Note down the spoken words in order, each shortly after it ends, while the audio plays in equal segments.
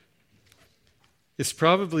It's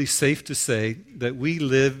probably safe to say that we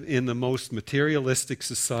live in the most materialistic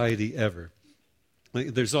society ever.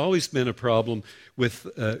 There's always been a problem with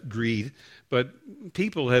greed, but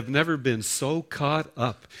people have never been so caught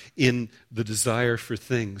up in the desire for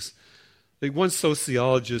things. One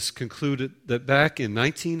sociologist concluded that back in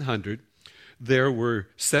 1900, there were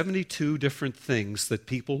 72 different things that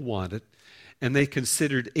people wanted, and they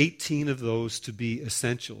considered 18 of those to be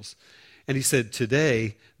essentials. And he said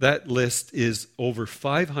today, that list is over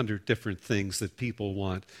 500 different things that people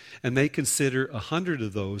want, and they consider 100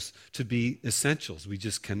 of those to be essentials. We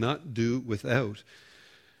just cannot do without.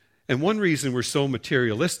 And one reason we're so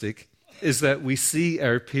materialistic is that we see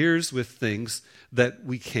our peers with things that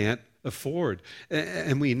we can't afford,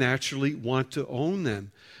 and we naturally want to own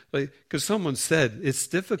them. Because someone said it's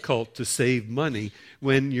difficult to save money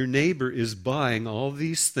when your neighbor is buying all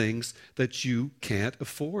these things that you can't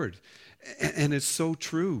afford. And it's so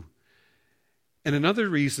true. And another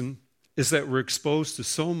reason is that we're exposed to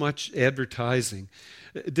so much advertising.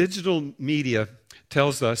 Digital media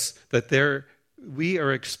tells us that we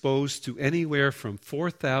are exposed to anywhere from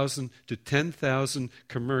 4,000 to 10,000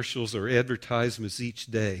 commercials or advertisements each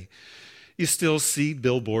day. You still see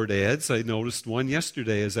billboard ads. I noticed one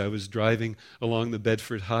yesterday as I was driving along the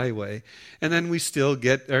Bedford Highway. And then we still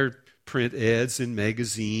get our print ads in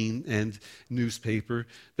magazine and newspaper.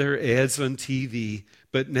 There are ads on TV.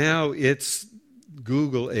 But now it's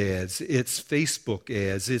Google ads, it's Facebook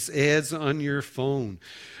ads, it's ads on your phone.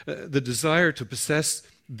 The desire to possess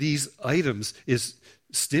these items is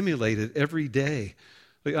stimulated every day.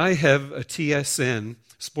 I have a TSN,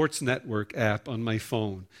 Sports Network app on my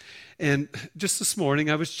phone. And just this morning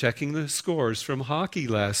I was checking the scores from hockey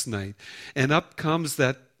last night. And up comes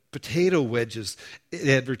that potato wedges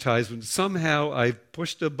advertisement. Somehow I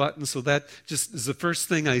pushed a button so that just is the first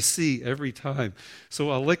thing I see every time. So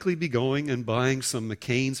I'll likely be going and buying some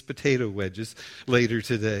McCain's potato wedges later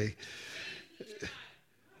today.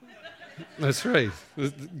 That's right.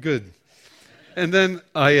 Good. And then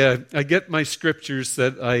I get my scriptures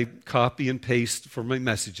that I copy and paste for my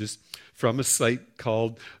messages from a site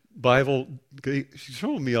called Bible. You're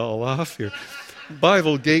throwing me all off here.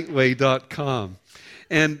 BibleGateway.com.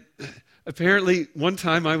 And apparently, one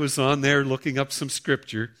time I was on there looking up some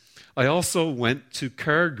scripture. I also went to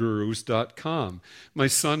CarGurus.com. My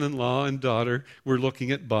son-in-law and daughter were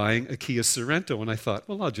looking at buying a Kia Sorento, and I thought,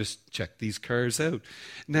 well, I'll just check these cars out.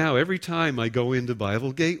 Now, every time I go into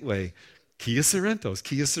Bible Gateway, Kia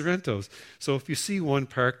Sorentos. So if you see one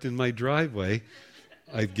parked in my driveway,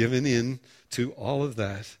 I've given in to all of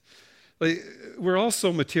that. We're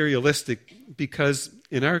also materialistic because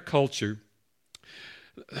in our culture,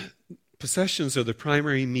 possessions are the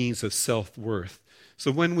primary means of self-worth.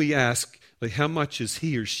 So when we ask, how much is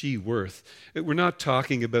he or she worth? We're not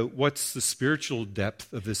talking about what's the spiritual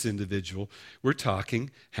depth of this individual. We're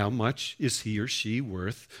talking how much is he or she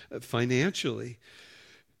worth financially.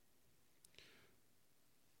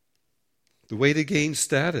 The way to gain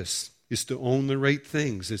status is to own the right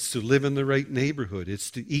things. It's to live in the right neighborhood.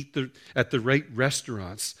 It's to eat at the right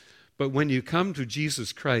restaurants. But when you come to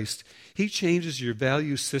Jesus Christ, he changes your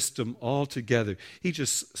value system altogether. He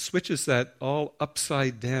just switches that all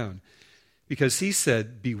upside down. Because he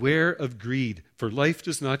said, beware of greed, for life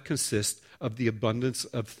does not consist of the abundance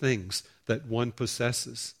of things that one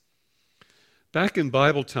possesses. Back in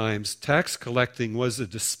Bible times, tax collecting was a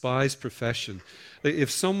despised profession. If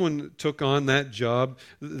someone took on that job,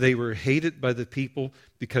 they were hated by the people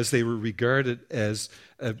because they were regarded as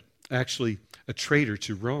actually a traitor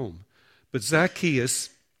to Rome. But Zacchaeus,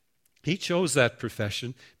 he chose that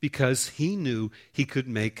profession because he knew he could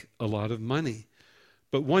make a lot of money.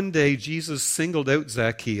 But one day, Jesus singled out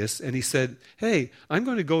Zacchaeus and he said, hey, I'm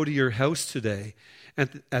going to go to your house today.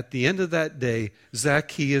 And at the end of that day,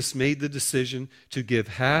 Zacchaeus made the decision to give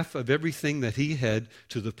half of everything that he had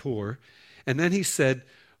to the poor. And then he said,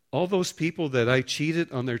 all those people that I cheated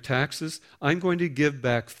on their taxes, I'm going to give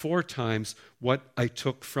back 4 times what I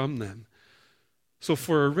took from them. So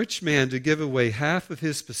for a rich man to give away half of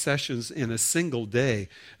his possessions in a single day,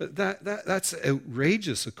 that's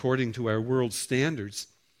outrageous according to our world standards.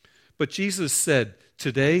 But Jesus said,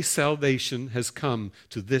 today salvation has come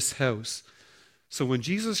to this house. So when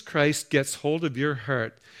Jesus Christ gets hold of your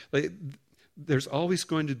heart, there's always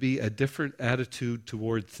going to be a different attitude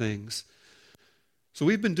toward things. So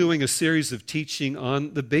we've been doing a series of teaching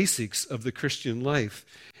on the basics of the Christian life.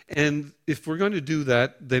 And if we're going to do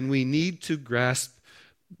that, then we need to grasp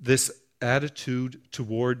this attitude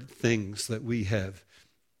toward things that we have.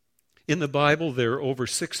 In the Bible, there are over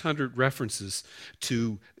 600 references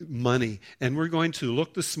to money, and we're going to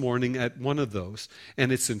look this morning at one of those,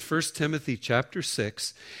 and it's in 1 Timothy chapter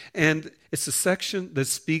 6, and it's a section that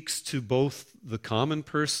speaks to both the common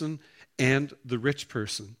person and the rich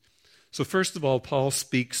person. So first of all, Paul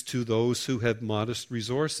speaks to those who have modest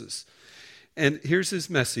resources. And here's his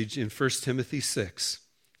message in 1 Timothy 6,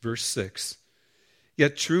 verse 6.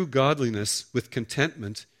 Yet true godliness with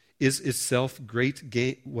contentment is itself great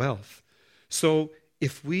wealth. So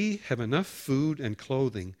if we have enough food and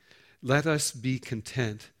clothing, let us be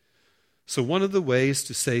content. So one of the ways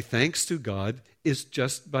to say thanks to God is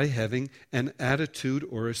just by having an attitude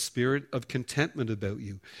or a spirit of contentment about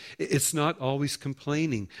you. It's not always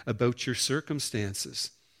complaining about your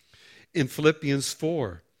circumstances. In Philippians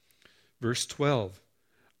 4, verse 12,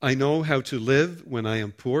 I know how to live when I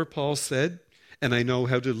am poor, Paul said, and I know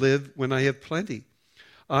how to live when I have plenty.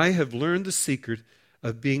 I have learned the secret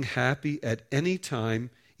of being happy at any time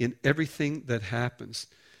in everything that happens.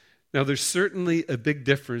 Now, there's certainly a big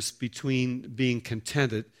difference between being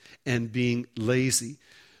contented and being lazy.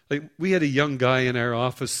 Like, we had a young guy in our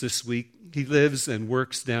office this week. He lives and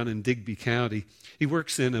works down in Digby County. He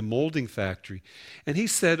works in a molding factory. And he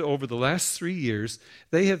said over the last 3 years,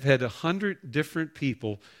 they have had 100 different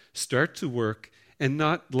people start to work and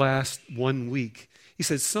not last 1 week. He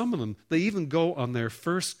said some of them, they even go on their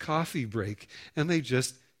first coffee break, and they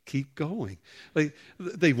just keep going.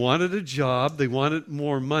 They wanted a job, they wanted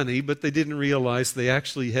more money, but they didn't realize they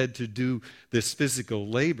actually had to do this physical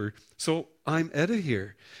labor. So I'm out of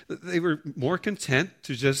here. They were more content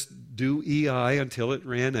to just do EI until it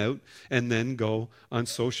ran out and then go on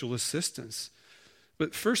social assistance.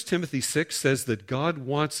 But 1 Timothy 6 says that God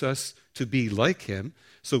wants us to be like him.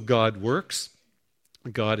 So God works,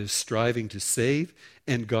 God is striving to save,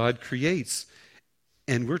 and God creates.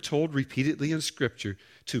 And we're told repeatedly in Scripture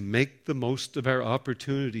to make the most of our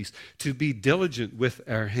opportunities, to be diligent with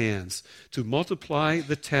our hands, to multiply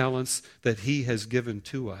the talents that he has given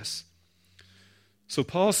to us. So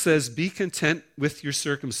Paul says, be content with your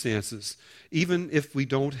circumstances, even if we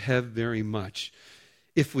don't have very much.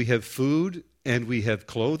 If we have food and we have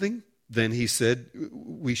clothing, then he said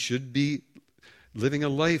we should be living a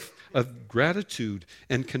life of gratitude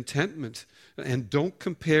and contentment, and don't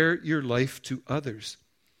compare your life to others.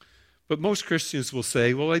 But most Christians will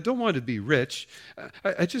say, well, I don't want to be rich.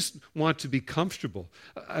 I just want to be comfortable.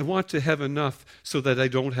 I want to have enough so that I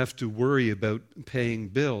don't have to worry about paying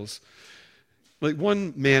bills. Like,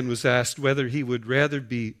 one man was asked whether he would rather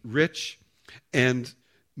be rich and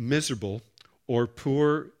miserable or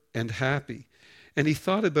poor and happy. And he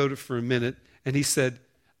thought about it for a minute, and he said,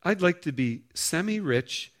 I'd like to be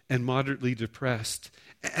semi-rich and moderately depressed.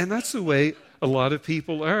 And that's the way a lot of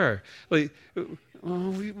people are. Like,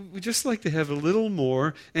 we just like to have a little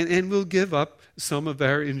more, and we'll give up some of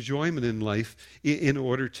our enjoyment in life in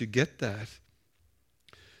order to get that.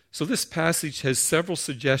 So this passage has several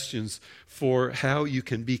suggestions for how you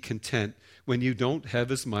can be content when you don't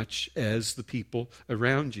have as much as the people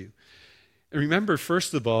around you. And remember,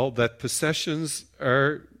 first of all, that possessions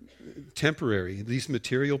are temporary, these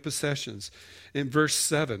material possessions. In verse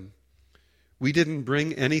 7, we didn't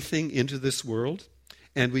bring anything into this world,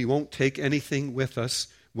 and we won't take anything with us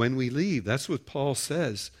when we leave. That's what Paul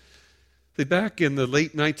says. Back in the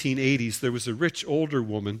late 1980s, there was a rich older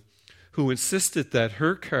woman who insisted that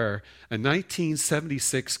her car, a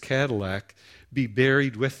 1976 Cadillac, be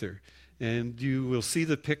buried with her. And you will see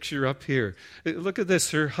the picture up here. Look at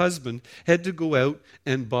this. Her husband had to go out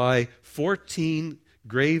and buy 14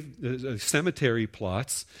 cemetery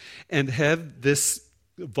plots and have this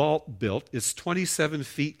vault built. It's 27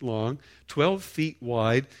 feet long, 12 feet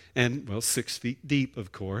wide, and, 6 feet deep,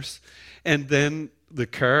 of course. And then the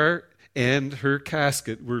car and her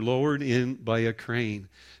casket were lowered in by a crane.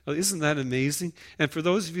 Now, isn't that amazing? And for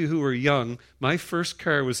those of you who are young, my first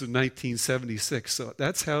car was in 1976, so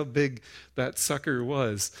that's how big that sucker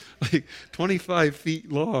was. Like 25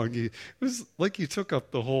 feet long. It was like you took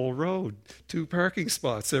up the whole road, 2 parking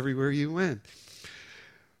spots everywhere you went.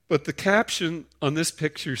 But the caption on this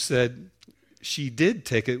picture said, she did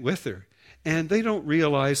take it with her. And they don't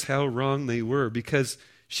realize how wrong they were, because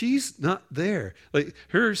she's not there. Like,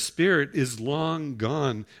 her spirit is long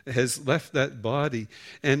gone, has left that body.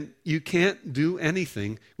 And you can't do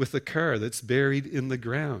anything with a car that's buried in the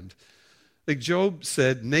ground. Like Job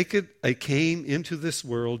said, naked I came into this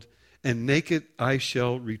world, and naked I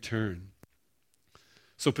shall return.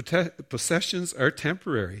 So possessions are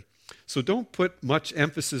temporary. So don't put much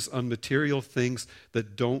emphasis on material things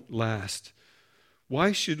that don't last.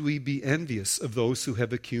 Why should we be envious of those who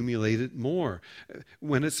have accumulated more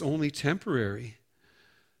when it's only temporary?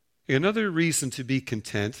 Another reason to be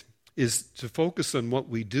content is to focus on what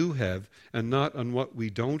we do have and not on what we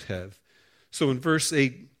don't have. So in verse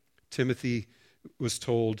 8, Timothy was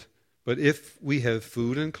told, "But if we have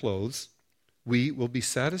food and clothes, we will be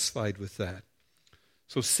satisfied with that."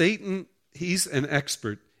 So Satan, he's an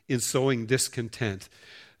expert in sowing discontent.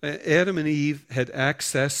 Adam and Eve had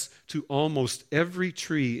access to almost every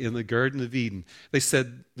tree in the Garden of Eden. They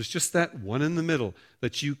said, there's just that one in the middle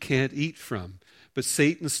that you can't eat from. But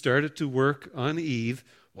Satan started to work on Eve.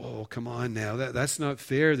 Oh, come on now. That's not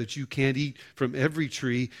fair that you can't eat from every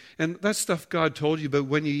tree. And that stuff God told you about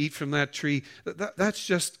when you eat from that tree, that's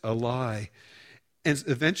just a lie. And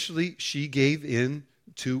eventually she gave in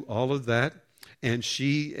to all of that. And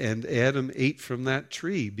she and Adam ate from that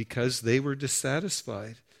tree because they were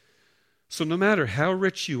dissatisfied. So no matter how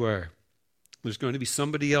rich you are, there's going to be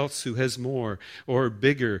somebody else who has more or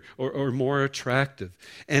bigger or more attractive.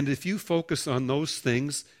 And if you focus on those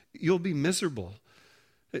things, you'll be miserable.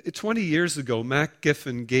 20 years ago, Mac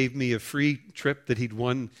Giffen gave me a free trip that he'd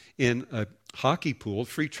won in a hockey pool,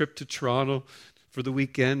 free trip to Toronto for the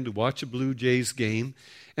weekend to watch a Blue Jays game.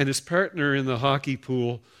 And his partner in the hockey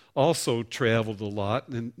pool also traveled a lot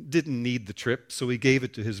and didn't need the trip, so he gave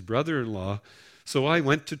it to his brother-in-law. So I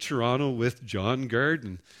went to Toronto with John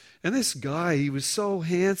Garden. And this guy, he was so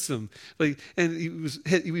handsome. And he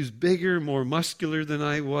was bigger, more muscular than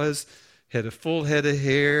I was, had a full head of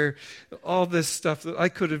hair, all this stuff that I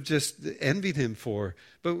could have just envied him for.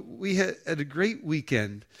 But we had a great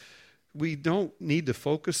weekend. We don't need to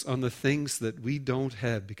focus on the things that we don't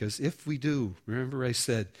have, because if we do, remember I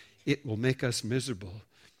said, it will make us miserable.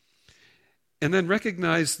 And then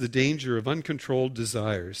recognize the danger of uncontrolled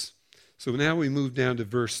desires. So now we move down to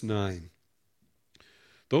verse 9.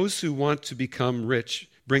 Those who want to become rich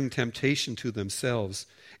bring temptation to themselves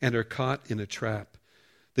and are caught in a trap.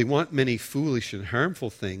 They want many foolish and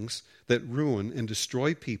harmful things that ruin and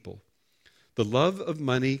destroy people. The love of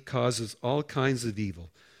money causes all kinds of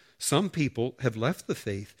evil. Some people have left the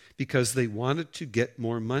faith because they wanted to get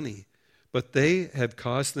more money, but they have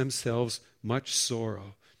caused themselves much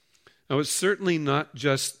sorrow. Now, it's certainly not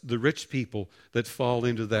just the rich people that fall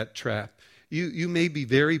into that trap. You may be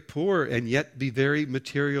very poor and yet be very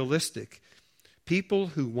materialistic. People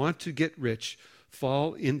who want to get rich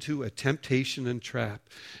fall into a temptation and trap.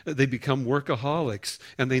 They become workaholics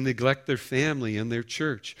and they neglect their family and their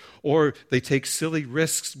church. Or they take silly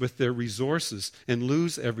risks with their resources and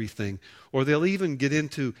lose everything. Or they'll even get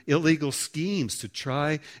into illegal schemes to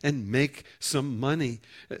try and make some money.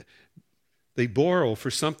 They borrow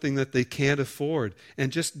for something that they can't afford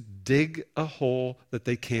and just dig a hole that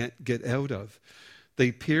they can't get out of.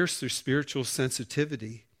 They pierce their spiritual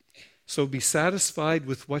sensitivity. So be satisfied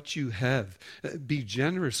with what you have. Be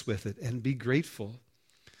generous with it and be grateful.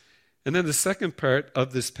 And then the second part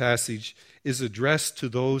of this passage is addressed to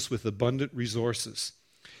those with abundant resources.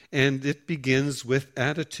 And it begins with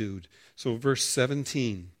attitude. So verse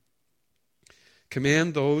 17.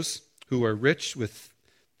 Command those who are rich with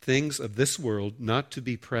things of this world not to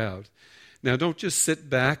be proud. Now, don't just sit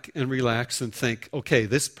back and relax and think, okay,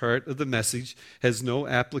 this part of the message has no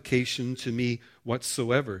application to me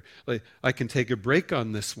whatsoever. I can take a break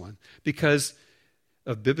on this one because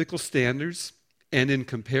of biblical standards and in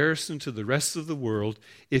comparison to the rest of the world,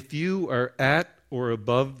 if you are at or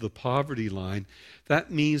above the poverty line, that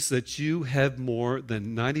means that you have more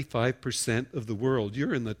than 95% of the world.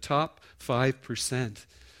 You're in the top 5%.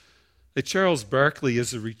 Charles Barkley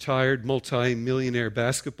is a retired multi-millionaire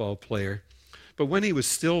basketball player, but when he was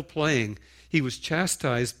still playing, he was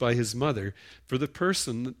chastised by his mother for the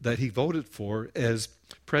person that he voted for as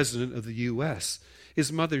president of the U.S.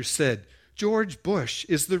 His mother said, "George Bush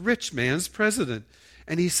is the rich man's president."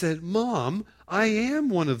 And he said, "Mom, I am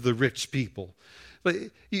one of the rich people. But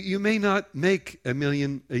you may not make $1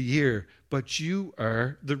 million a year, but you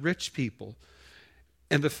are the rich people.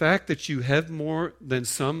 And the fact that you have more than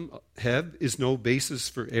some have is no basis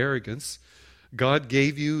for arrogance. God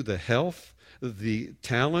gave you the health, the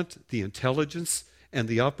talent, the intelligence, and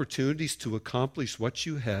the opportunities to accomplish what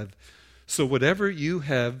you have. So whatever you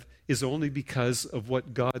have is only because of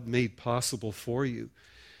what God made possible for you.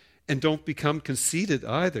 And don't become conceited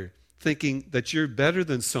either, thinking that you're better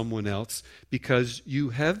than someone else because you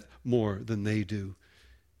have more than they do.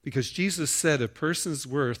 Because Jesus said a person's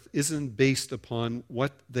worth isn't based upon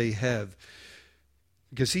what they have.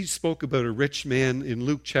 Because he spoke about a rich man in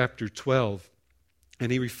Luke chapter 12,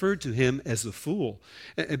 and he referred to him as a fool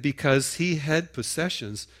because he had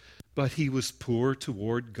possessions, but he was poor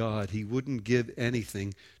toward God. He wouldn't give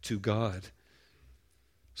anything to God.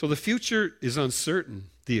 So the future is uncertain.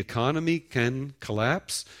 The economy can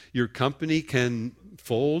collapse. Your company can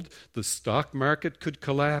fold. The stock market could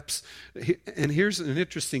collapse. And here's an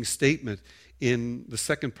interesting statement in the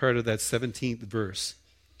second part of that 17th verse.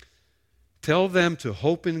 Tell them to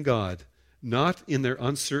hope in God, not in their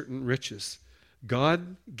uncertain riches.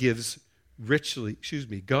 God richly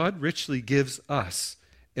gives us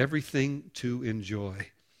everything to enjoy.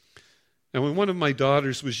 Now, when one of my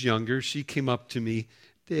daughters was younger, she came up to me,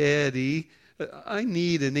 Daddy, I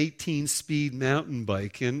need an 18-speed mountain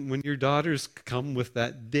bike. And when your daughters come with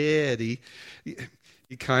that, Daddy,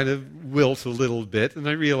 you kind of wilt a little bit. And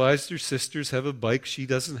I realized her sisters have a bike. She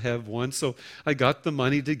doesn't have one. So I got the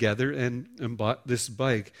money together and bought this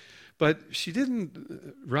bike. But she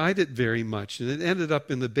didn't ride it very much. And it ended up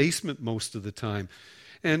in the basement most of the time.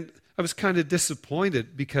 And I was kind of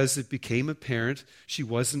disappointed because it became apparent she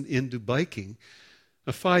wasn't into biking.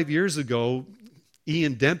 5 years ago,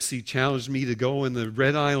 Ian Dempsey challenged me to go in the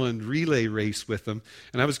Red Island relay race with him,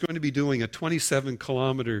 and I was going to be doing a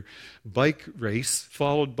 27-kilometer bike race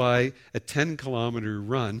followed by a 10-kilometer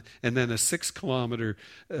run and then a 6-kilometer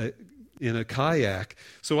in a kayak.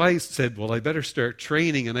 So I said, well, I better start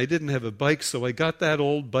training, and I didn't have a bike, so I got that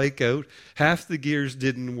old bike out. Half the gears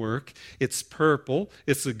didn't work. It's purple.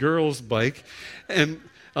 It's a girl's bike, and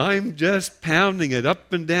I'm just pounding it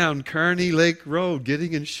up and down Carney Lake Road,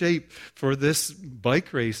 getting in shape for this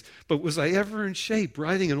bike race. But was I ever in shape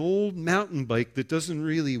riding an old mountain bike that doesn't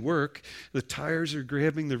really work? The tires are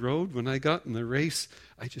grabbing the road. When I got in the race,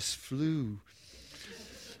 I just flew.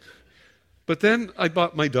 But then I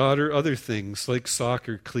bought my daughter other things like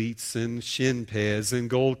soccer cleats and shin pads and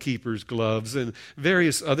goalkeeper's gloves and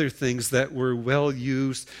various other things that were well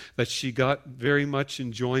used, that she got very much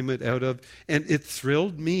enjoyment out of. And it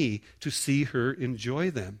thrilled me to see her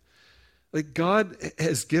enjoy them. Like, God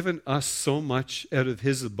has given us so much out of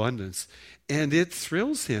his abundance, and it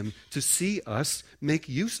thrills him to see us make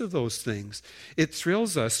use of those things. It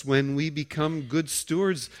thrills us when we become good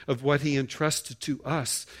stewards of what he entrusted to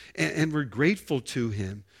us, and we're grateful to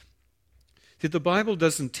him. See, the Bible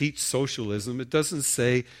doesn't teach socialism. It doesn't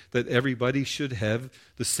say that everybody should have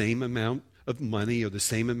the same amount of money or the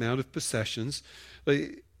same amount of possessions.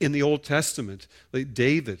 In the Old Testament, like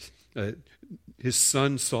David, his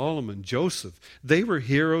son Solomon, Joseph, they were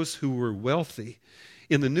heroes who were wealthy.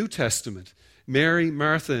 In the New Testament, Mary,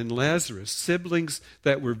 Martha, and Lazarus, siblings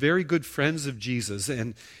that were very good friends of Jesus,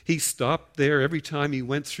 and he stopped there every time he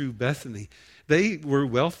went through Bethany. They were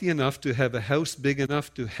wealthy enough to have a house big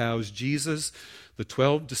enough to house Jesus, the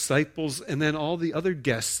 12 disciples, and then all the other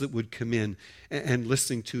guests that would come in and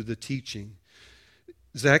listen to the teaching.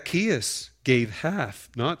 Zacchaeus gave half,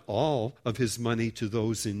 not all, of his money to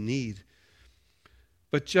those in need.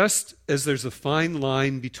 But just as there's a fine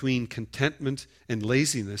line between contentment and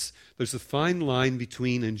laziness, there's a fine line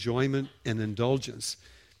between enjoyment and indulgence.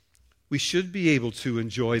 We should be able to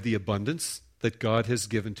enjoy the abundance that God has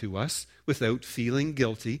given to us without feeling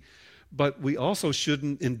guilty, but we also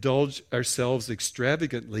shouldn't indulge ourselves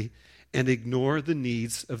extravagantly and ignore the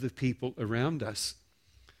needs of the people around us.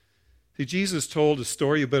 See, Jesus told a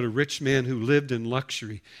story about a rich man who lived in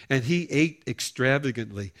luxury, and he ate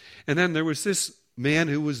extravagantly. And then there was this man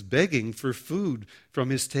who was begging for food from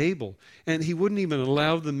his table, and he wouldn't even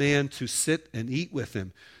allow the man to sit and eat with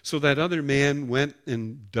him. So that other man went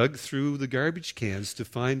and dug through the garbage cans to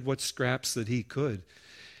find what scraps that he could.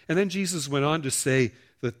 And then Jesus went on to say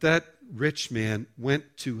that rich man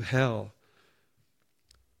went to hell.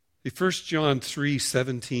 1 John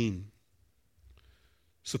 3:17.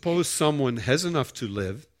 Suppose someone has enough to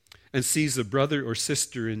live and sees a brother or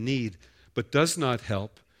sister in need, but does not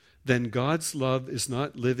help, then God's love is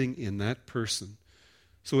not living in that person.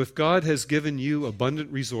 So if God has given you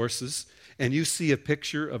abundant resources and you see a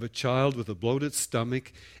picture of a child with a bloated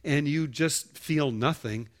stomach and you just feel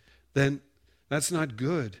nothing, then that's not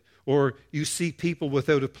good. Or you see people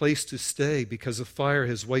without a place to stay because a fire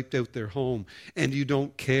has wiped out their home and you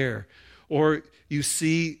don't care. Or you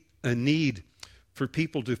see a need for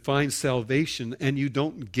people to find salvation and you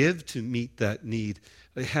don't give to meet that need.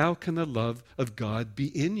 How can the love of God be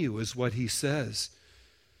in you, is what he says.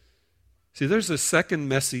 See, there's a second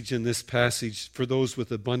message in this passage for those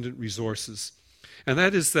with abundant resources, and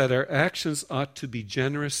that is that our actions ought to be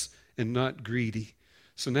generous and not greedy.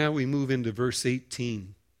 So now we move into verse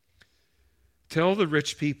 18. Tell the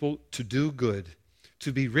rich people to do good,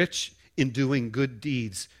 to be rich in doing good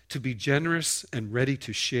deeds, to be generous and ready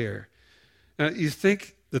to share. Now, you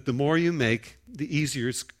think that the more you make, the easier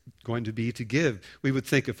it's going to be to give. We would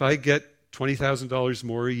think, if I get $20,000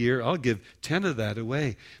 more a year, I'll give 10 of that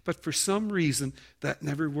away. But for some reason, that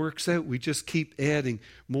never works out. We just keep adding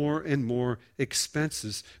more and more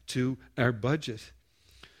expenses to our budget.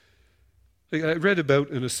 I read about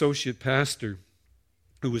an associate pastor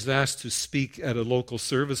who was asked to speak at a local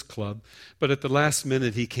service club, but at the last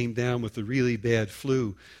minute he came down with a really bad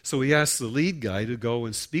flu. So he asked the lead guy to go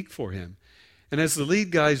and speak for him. And as the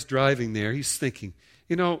lead guy's driving there, he's thinking,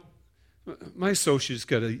 my associate's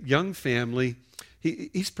got a young family.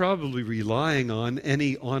 He's probably relying on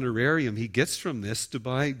any honorarium he gets from this to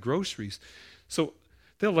buy groceries. So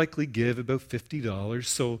they'll likely give about $50,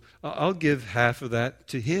 so I'll give half of that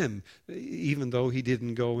to him, even though he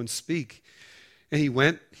didn't go and speak. And he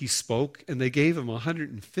went, he spoke, and they gave him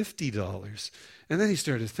 $150. And then he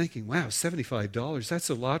started thinking, wow, $75, that's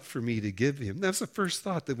a lot for me to give him. That's the first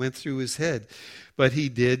thought that went through his head. But he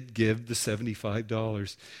did give the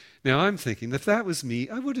 $75. Now I'm thinking, if that was me,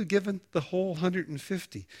 I would have given the whole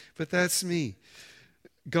 $150. But that's me.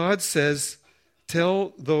 God says,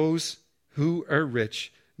 tell those who are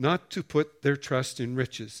rich not to put their trust in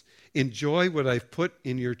riches. Enjoy what I've put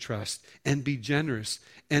in your trust and be generous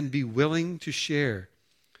and be willing to share.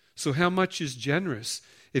 So how much is generous?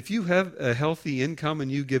 If you have a healthy income and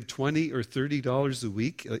you give $20 or $30 a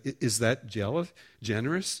week, is that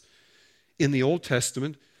generous? In the Old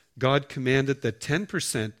Testament, God commanded that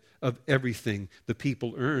 10% of everything the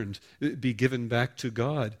people earned be given back to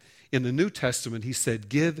God. In the New Testament, he said,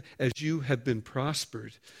 give as you have been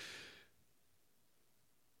prospered.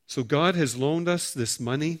 So God has loaned us this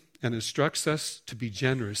money and instructs us to be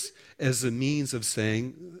generous as a means of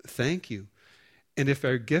saying thank you. And if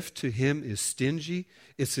our gift to him is stingy,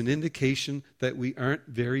 it's an indication that we aren't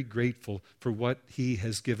very grateful for what he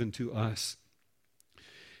has given to us.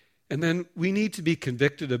 And then we need to be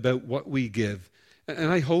convicted about what we give.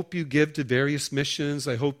 And I hope you give to various missions.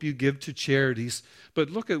 I hope you give to charities.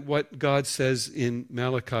 But look at what God says in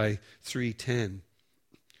Malachi 3:10.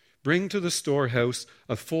 Bring to the storehouse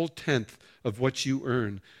a full tenth of what you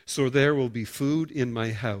earn, so there will be food in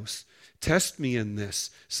my house. Test me in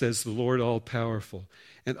this, says the Lord all-powerful,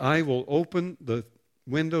 and I will open the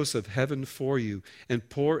windows of heaven for you and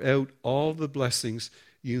pour out all the blessings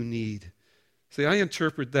you need. See, I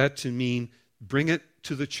interpret that to mean bring it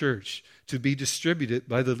to the church to be distributed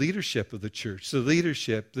by the leadership of the church. The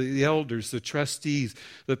leadership, the elders, the trustees,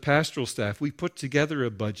 the pastoral staff. We put together a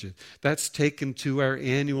budget. That's taken to our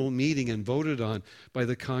annual meeting and voted on by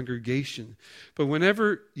the congregation. But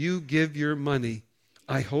whenever you give your money,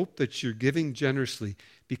 I hope that you're giving generously,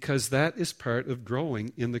 because that is part of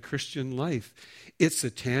growing in the Christian life. It's a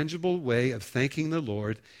tangible way of thanking the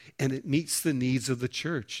Lord, and it meets the needs of the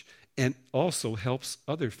church and also helps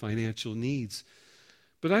other financial needs.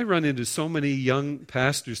 But I run into so many young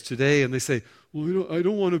pastors today, and they say, well, I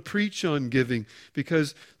don't want to preach on giving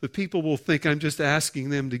because the people will think I'm just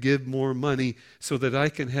asking them to give more money so that I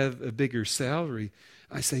can have a bigger salary.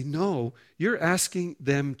 I say, no, you're asking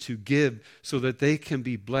them to give so that they can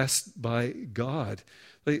be blessed by God.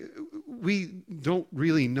 We don't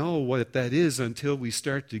really know what that is until we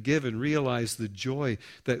start to give and realize the joy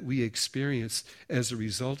that we experience as a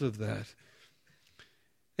result of that.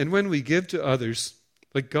 And when we give to others,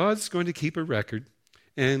 God's going to keep a record,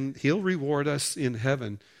 and he'll reward us in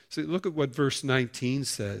heaven. So look at what verse 19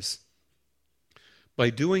 says. By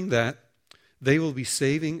doing that, they will be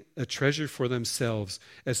saving a treasure for themselves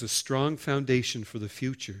as a strong foundation for the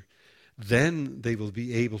future. Then they will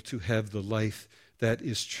be able to have the life that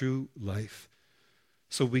is true life.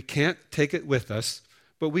 So we can't take it with us,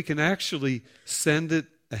 but we can actually send it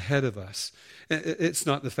ahead of us. It's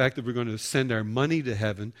not the fact that we're going to send our money to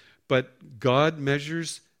heaven, but God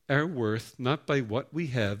measures our worth not by what we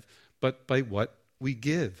have, but by what we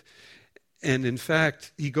give. And in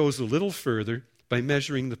fact, he goes a little further by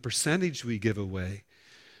measuring the percentage we give away.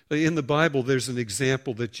 In the Bible, there's an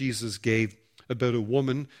example that Jesus gave about a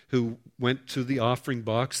woman who went to the offering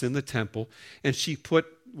box in the temple, and she put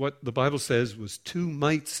what the Bible says was 2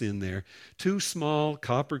 mites in there, 2 small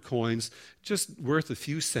copper coins, just worth a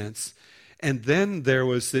few cents. And then there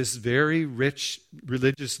was this very rich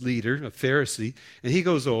religious leader, a Pharisee, and he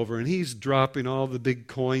goes over and he's dropping all the big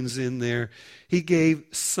coins in there. He gave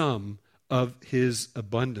some of his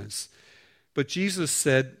abundance. But Jesus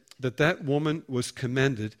said that that woman was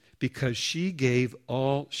commended because she gave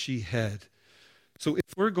all she had. So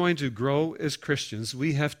if we're going to grow as Christians,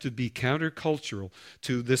 we have to be countercultural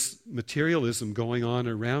to this materialism going on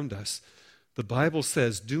around us. The Bible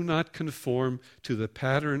says, do not conform to the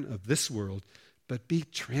pattern of this world, but be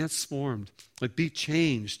transformed, be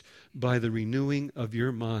changed by the renewing of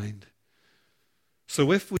your mind.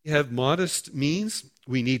 So if we have modest means,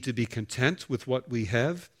 we need to be content with what we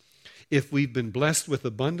have. If we've been blessed with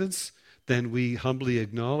abundance, then we humbly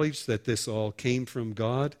acknowledge that this all came from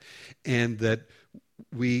God and that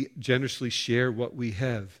we generously share what we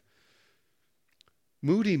have.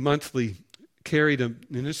 Moody Monthly carried an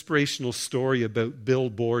inspirational story about Bill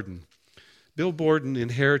Borden. Bill Borden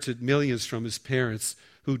inherited millions from his parents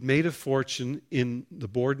who'd made a fortune in the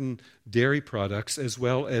Borden dairy products as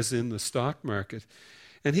well as in the stock market.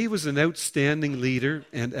 And he was an outstanding leader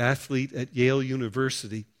and athlete at Yale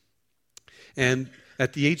University. And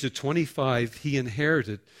at the age of 25, he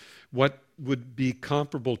inherited what would be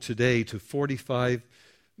comparable today to $45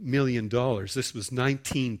 million. This was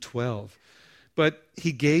 1912. But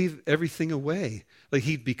he gave everything away. Like,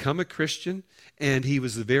 he'd become a Christian, and he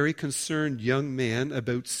was a very concerned young man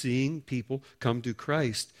about seeing people come to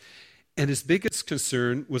Christ. And his biggest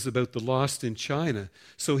concern was about the lost in China.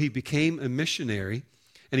 So he became a missionary,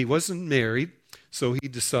 and he wasn't married. So he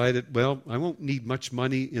decided, well, I won't need much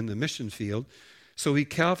money in the mission field. So he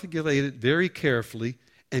calculated very carefully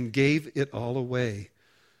and gave it all away.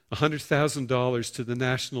 $100,000 to the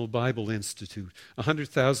National Bible Institute,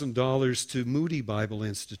 $100,000 to Moody Bible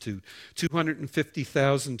Institute,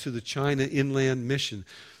 $250,000 to the China Inland Mission,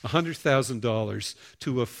 $100,000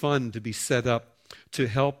 to a fund to be set up to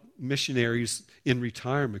help missionaries in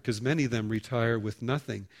retirement, because many of them retire with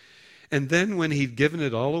nothing. And then when he'd given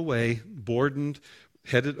it all away, Borden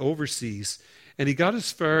headed overseas, and he got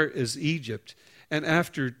as far as Egypt. And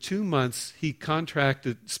after 2 months, he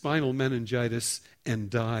contracted spinal meningitis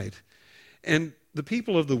and died. And the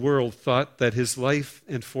people of the world thought that his life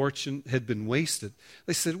and fortune had been wasted.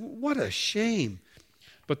 They said, what a shame.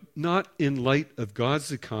 But not in light of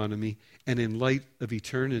God's economy and in light of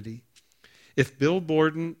eternity. If Bill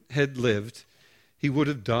Borden had lived, he would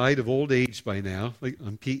have died of old age by now, like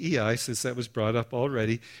on PEI, since that was brought up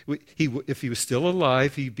already. If he was still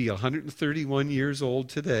alive, he'd be 131 years old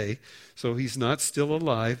today, so he's not still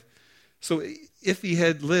alive. So if he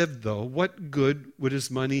had lived, though, what good would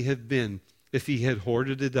his money have been if he had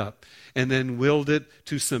hoarded it up and then willed it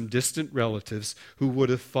to some distant relatives who would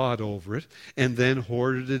have fought over it and then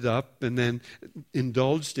hoarded it up and then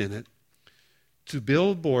indulged in it? To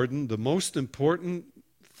Bill Borden, the most important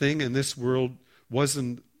thing in this world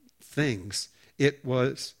wasn't things. It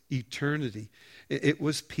was eternity. It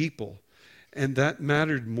was people. And that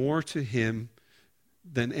mattered more to him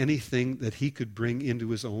than anything that he could bring into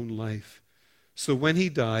his own life. So when he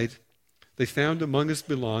died, they found among his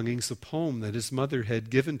belongings a poem that his mother had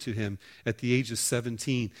given to him at the age of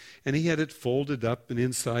 17. And he had it folded up and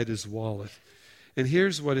inside his wallet. And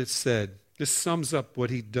here's what it said. This sums up what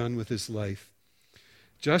he'd done with his life.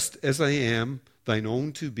 Just as I am, thine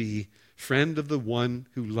own to be, friend of the one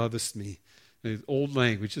who lovest me. The old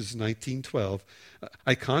language is 1912.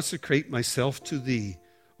 I consecrate myself to thee,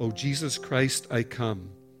 O Jesus Christ, I come.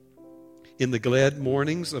 In the glad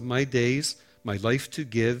mornings of my days, my life to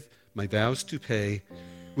give, my vows to pay,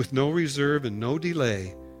 with no reserve and no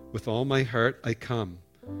delay, with all my heart I come.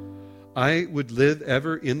 I would live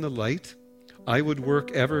ever in the light. I would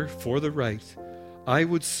work ever for the right. I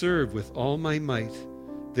would serve with all my might.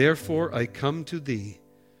 Therefore I come to thee,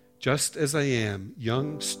 just as I am,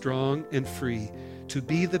 young, strong, and free, to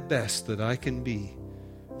be the best that I can be.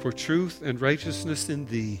 For truth and righteousness in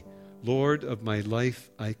thee, Lord of my life,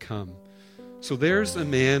 I come. So there's a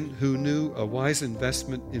man who knew a wise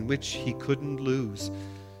investment in which he couldn't lose.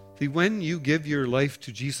 See, when you give your life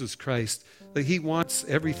to Jesus Christ, he wants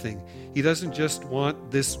everything. He doesn't just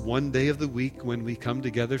want this one day of the week when we come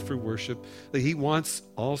together for worship. He wants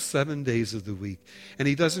all 7 days of the week. And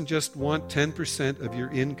he doesn't just want 10% of your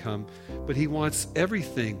income, but he wants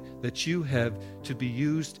everything that you have to be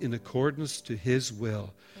used in accordance to his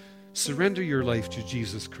will. Surrender your life to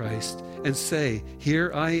Jesus Christ and say,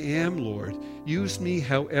 here I am, Lord. Use me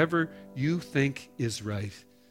however you think is right.